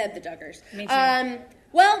even said the Duggars. Me too.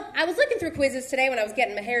 Well, I was looking through quizzes today when I was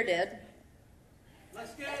getting my hair did.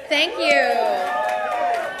 Thank you.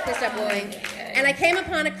 Pissed up boy. And I came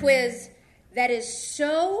upon a quiz that is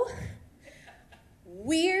so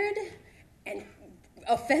weird and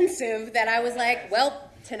offensive that I was like, well,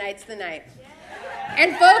 tonight's the night.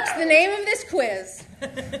 And folks, the name of this quiz,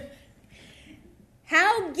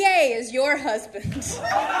 how gay is your husband?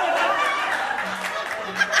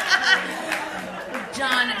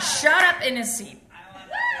 John, shut up in his seat.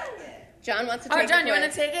 John wants to take it. John, you want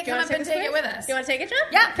to take it? Come up and take it with us. You want to take it, John?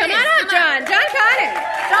 Yeah, Come please, on up, come John. on. John Cotton.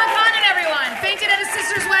 John Cotton, everyone. Fainted at his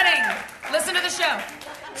sister's wedding. Listen to the show.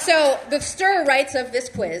 So, the Stir writes of this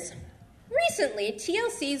quiz. Recently,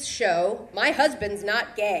 TLC's show, My Husband's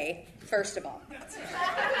Not Gay, first of all.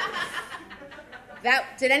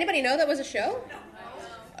 Did anybody know that was a show?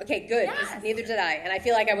 Okay, good. Yes. Neither did I, and I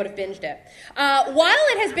feel like I would have binged it. While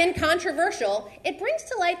it has been controversial, it brings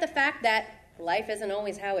to light the fact that life isn't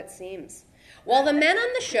always how it seems. While the men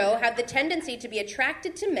on the show have the tendency to be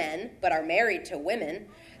attracted to men, but are married to women,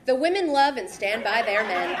 the women love and stand by their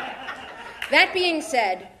men. That being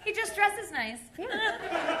said... He just dresses nice.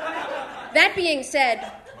 That being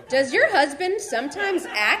said, does your husband sometimes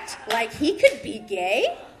act like he could be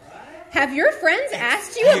gay? Have your friends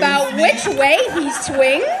asked you about which way he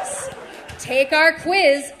swings? Take our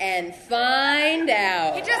quiz and find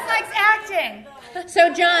out. He just likes acting.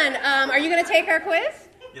 So, John, are you going to take our quiz?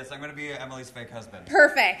 Yes, I'm going to be Emily's fake husband.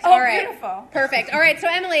 Perfect. Oh, All right. beautiful. Perfect. All right, so,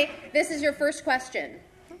 Emily, this is your first question.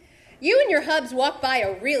 You and your hubs walk by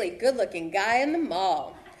a really good-looking guy in the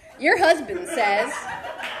mall. Your husband says,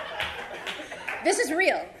 this is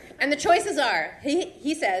real. And the choices are,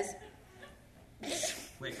 he says...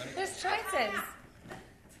 Wait, let me... There's choices.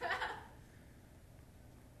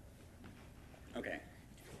 Okay.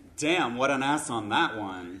 Damn, what an ass on that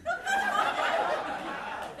one.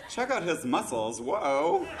 Check out his muscles.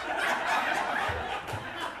 Whoa.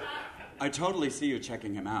 I totally see you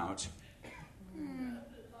checking him out.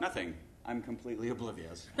 Nothing. I'm completely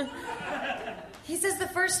oblivious. He says the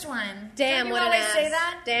first one. Damn, Don't you what an always ass. say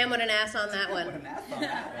that? Damn, what an ass on that one.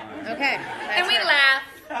 Okay. And we laugh.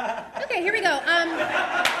 Okay, here we go.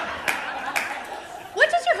 What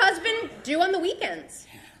does your husband do on the weekends?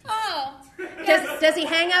 Oh. Does he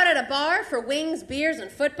hang out at a bar for wings, beers, and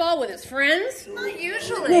football with his friends? Not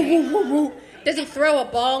usually. Does he throw a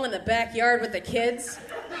ball in the backyard with the kids?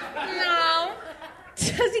 No. Does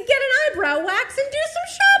he get an eyebrow wax and do some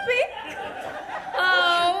shopping?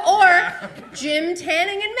 Oh. Or gym,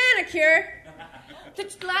 tanning, and manicure?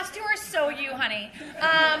 The last two are so you, honey.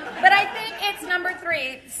 But I think it's number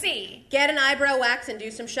 3, C. Get an eyebrow wax and do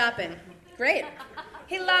some shopping. Great.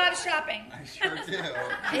 He loves shopping. I sure do.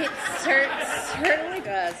 It certainly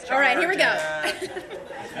does. All right, here we go.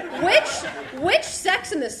 Which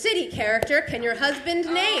Sex and the City character can your husband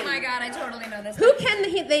name? Oh my god, I totally know this. Who can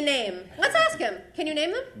they name? Let's ask him. Can you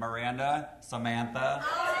name them? Miranda, Samantha,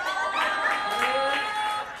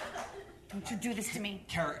 Don't you do this to me.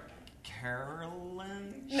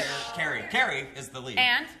 Carolyn? Carrie. Carrie is the lead.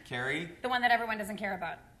 And? Carrie. The one that everyone doesn't care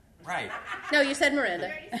about. Right. No, you said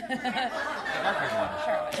Miranda.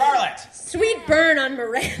 Charlotte. Sweet burn on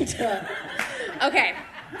Miranda. Okay,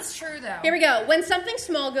 It's true, though. here we go. When something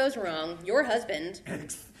small goes wrong, your husband...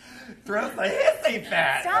 Throws the hissy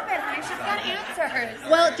fit. Stop it, honey. She's got answers.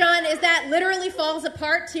 Well, John, is that literally falls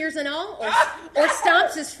apart, tears and all? Or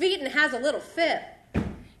stomps his feet and has a little fit?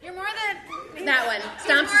 You're more the... That one.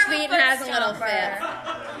 Stomps his feet and has a little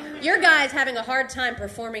fit. Your guy's having a hard time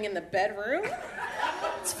performing in the bedroom.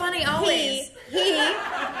 It's funny, always.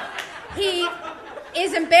 He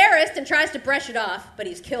is embarrassed and tries to brush it off, but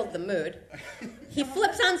he's killed the mood. He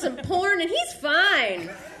flips on some porn and he's fine.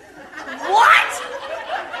 What?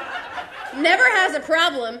 Never has a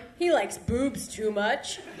problem. He likes boobs too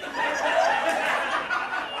much. Or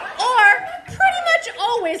pretty much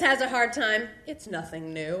always has a hard time. It's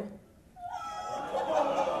nothing new.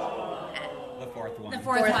 The fourth one. The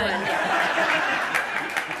fourth one.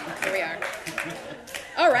 Here we are.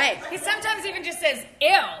 All right. He sometimes even just says,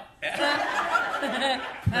 ew.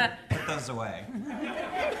 Put those away.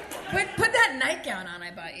 Put that nightgown on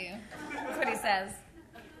I bought you. That's what he says.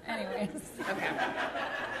 Anyways.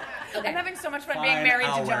 Okay. I'm having so much fun being married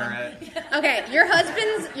to John. Okay, your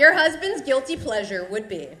husband's guilty pleasure would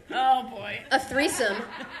be Oh boy. a threesome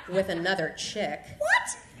with another chick.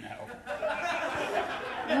 What?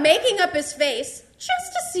 Making up his face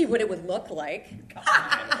just to see what it would look like.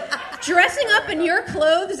 Dressing up in your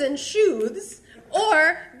clothes and shoes,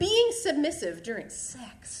 or being submissive during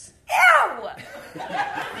sex. Ew!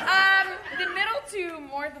 The middle two,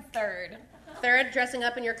 more the third. Third, dressing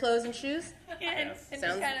up in your clothes and shoes. Yeah, Sounds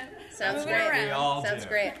moving great. around. We all Sounds do.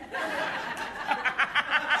 great.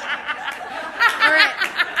 All right.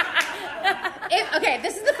 Okay,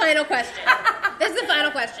 this is the final question.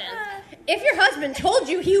 If your husband told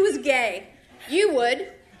you he was gay, you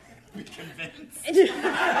would Be convinced.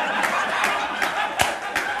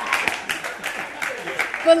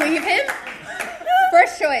 believe him?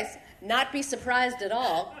 First choice, not be surprised at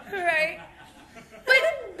all. Right.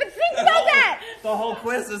 But think about that. The whole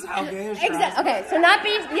quiz is how gay is your Exactly. husband? Okay, so not be.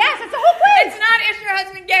 Yes, it's the whole quiz. It's not is your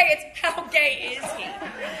husband gay, it's how gay is he?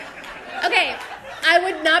 Okay, I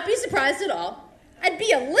would not be surprised at all. I'd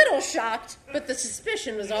be a little shocked, but the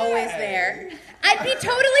suspicion was always there. I'd be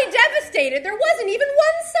totally devastated. There wasn't even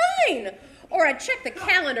one sign. Or I'd check the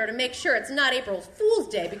calendar to make sure it's not April Fool's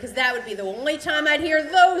Day, because that would be the only time I'd hear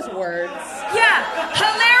those words. Yeah,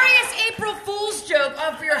 hilarious April Fool's joke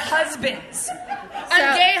of your husband's.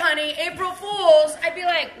 I'm gay, honey. April Fool's. I'd be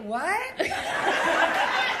like, what?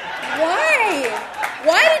 Why?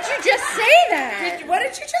 Why did you just say that? What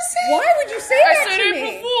did you just say? Why would you say I that said to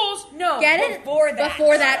April me? Fool's. No, Get it? before that.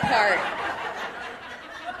 Before that part.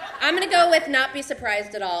 I'm gonna go with not be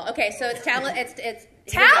surprised at all. Okay, so it's tallying.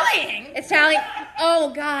 It's tallying. Oh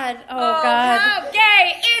God. Oh God. How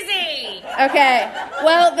gay is he? Okay.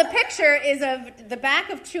 Well, the picture is of the back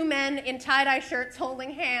of two men in tie-dye shirts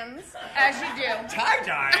holding hands. As you do.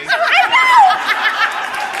 Tie-dye?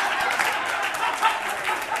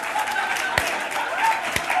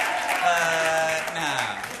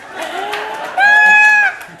 No.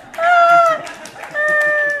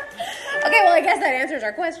 Okay, well, I guess that answers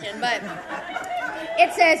our question, but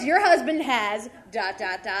it says your husband has ...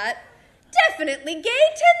 definitely gay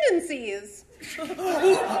tendencies.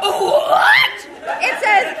 What? It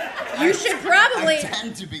says you should probably... I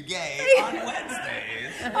tend to be gay on Wednesdays.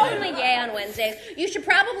 Only gay on Wednesdays. You should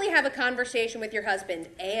probably have a conversation with your husband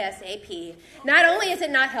ASAP. Not only is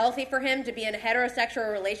it not healthy for him to be in a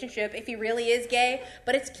heterosexual relationship if he really is gay,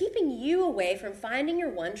 but it's keeping you away from finding your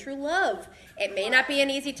one true love. It may not be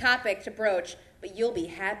an easy topic to broach, but you'll be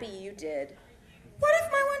happy you did. What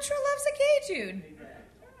if my one true love's a gay dude?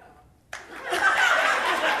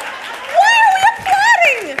 Why are we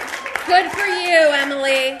applauding? Good for you,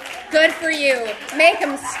 Emily. Good for you. Make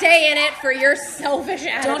him stay in it for your selfish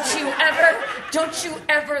attitude. Don't you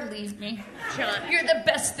ever leave me. John. You're the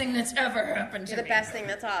best thing that's ever happened to me. You're the best thing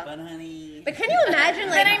that's off. But honey. But can you imagine,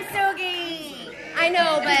 like... But I'm so gay. I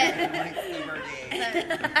know, but...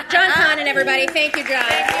 John Connon, everybody. Thank you, John.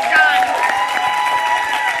 Thank you, John.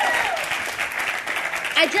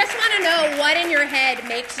 I just want to know what in your head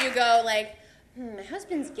makes you go, like, my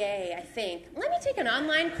husband's gay, I think. Let me take an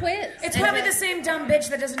online quiz. It's probably the same dumb bitch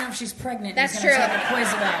that doesn't know if she's pregnant. That's who's gonna true. take a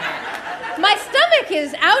quiz about it. My stomach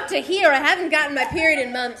is out to here. I haven't gotten my period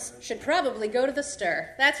in months. Should probably go to the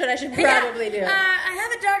stir. That's what I should probably do. I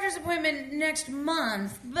have a doctor's appointment next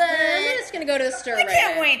month, but I'm just going to go to the stir I right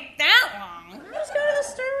can't now. wait that long. Let's go to the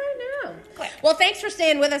stir right now. Well, thanks for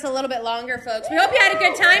staying with us a little bit longer, folks. We hope you had a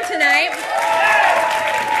good time tonight.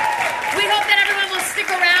 We hope that everyone will stick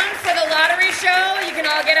around for the lottery show. You can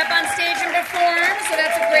all get up on stage and perform, so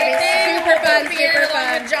that's a great thing. Super fun, We'll be here super along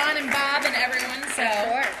fun. with John and Bob and everyone. So.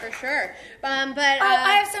 For sure. But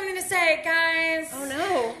I have something to say, guys. Oh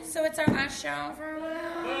no! So it's our last show for a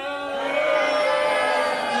while.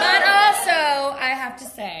 But also, I have to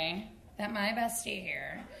say that my bestie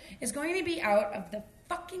here is going to be out of the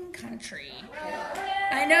fucking country.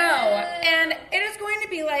 I know. And it is going to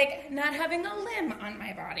be like not having a limb on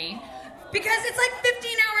my body. Because it's like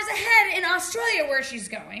 15 hours ahead in Australia where she's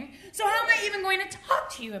going. So how am I even going to talk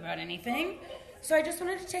to you about anything? So I just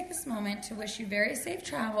wanted to take this moment to wish you very safe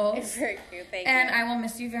travels. It's very cute, thank And you. I will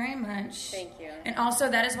miss you very much. Thank you. And also,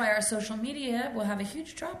 that is why our social media will have a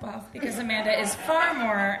huge drop-off, because Amanda is far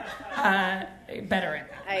more better at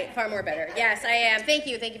that. Far more better. Yes, I am. Thank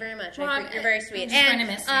you very much. Well, You're very sweet. I'm just trying to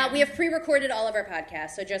miss you. We have pre-recorded all of our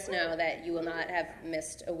podcasts, so just know that you will not have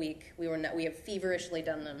missed a week. We have feverishly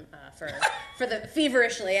done them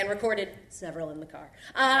feverishly and recorded several in the car,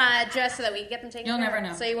 just so that we can get them taken. You'll care never of.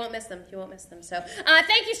 know. So you won't miss them. So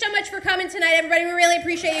thank you so much for coming tonight, everybody. We really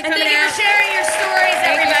appreciate you And coming thank you out. for sharing your stories,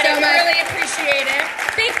 Thank you everybody. so We much. really appreciate it.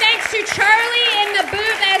 Big thanks to Charlie in the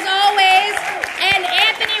booth as always, and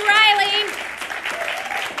Anthony Riley.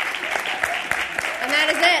 And that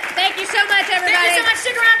is it. Thank you so much, everybody. Thank you so much.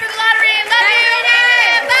 Stick around for the lottery. Love you.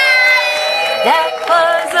 Bye. That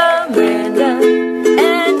was Amanda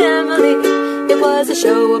and Emily. It was a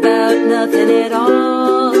show about nothing at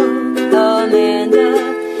all.